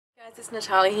Guys, it's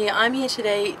Natalia here. I'm here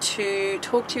today to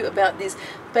talk to you about this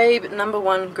Babe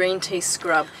 #1 green tea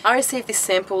scrub. I received this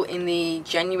sample in the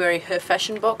January Her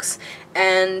Fashion box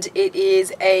and it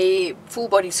is a full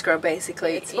body scrub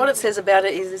basically. What it says about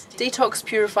it is detox,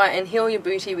 purify and heal your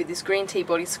booty with this green tea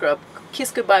body scrub.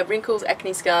 Kiss goodbye wrinkles,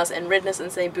 acne scars and redness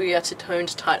and say booyah to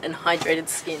toned, tight and hydrated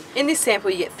skin. In this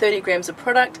sample you get 30 grams of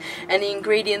product and the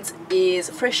ingredients is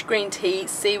fresh green tea,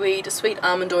 seaweed, sweet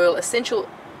almond oil,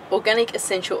 organic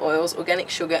essential oils, organic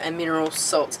sugar and mineral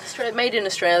salts. Made in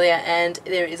Australia and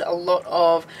there is a lot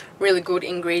of really good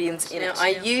ingredients in it. I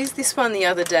used this one the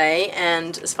other day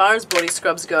and as far as body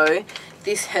scrubs go,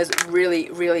 this has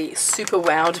really super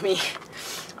wowed me.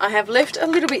 I have left a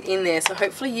little bit in there so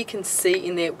hopefully you can see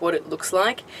in there what it looks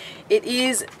like. It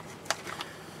is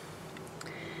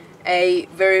a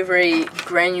very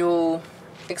granule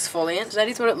exfoliant. That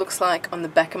is what it looks like on the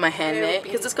back of my hand there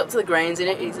because it's got the grains in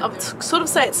it. I would sort of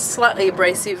say it's slightly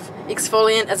abrasive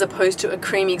exfoliant as opposed to a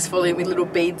creamy exfoliant with little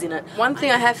beads in it. One thing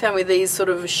I have found with these sort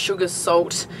of sugar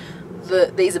salt,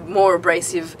 these are more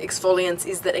abrasive exfoliants,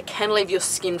 is that it can leave your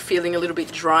skin feeling a little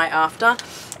bit dry after.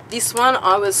 This one,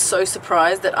 I was so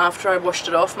surprised that after I washed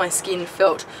it off, my skin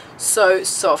felt so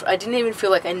soft. I didn't even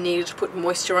feel like I needed to put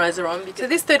moisturizer on. So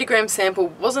this 30 gram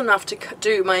sample was enough to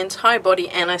do my entire body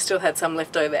and I still had some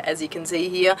left over, as you can see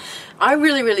here. I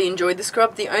really enjoyed the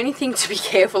scrub. The only thing to be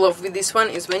careful of with this one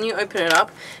is when you open it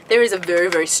up, there is a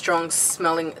very strong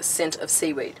smelling scent of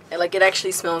seaweed. Like it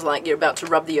actually smells like you're about to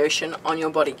rub the ocean on your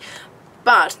body.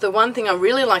 But the one thing I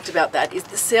really liked about that is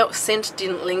the scent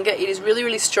didn't linger. It is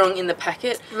really strong in the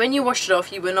packet. When you washed it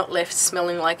off, you were not left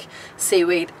smelling like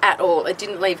seaweed at all. It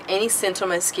didn't leave any scent on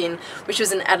my skin, which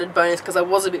was an added bonus because I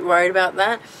was a bit worried about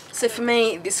that. So for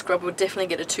me, this scrub would definitely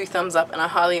get a 2 thumbs up and I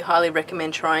highly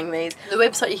recommend trying these. The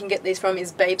website you can get these from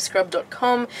is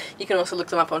babescrub.com. You can also look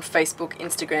them up on Facebook,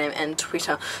 Instagram and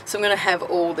Twitter. So I'm going to have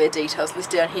all their details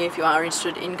listed down here if you are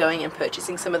interested in going and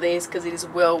purchasing some of these because it is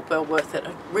well worth it.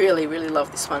 I really love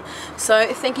this one.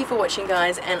 So thank you for watching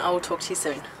guys and I will talk to you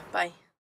soon. Bye.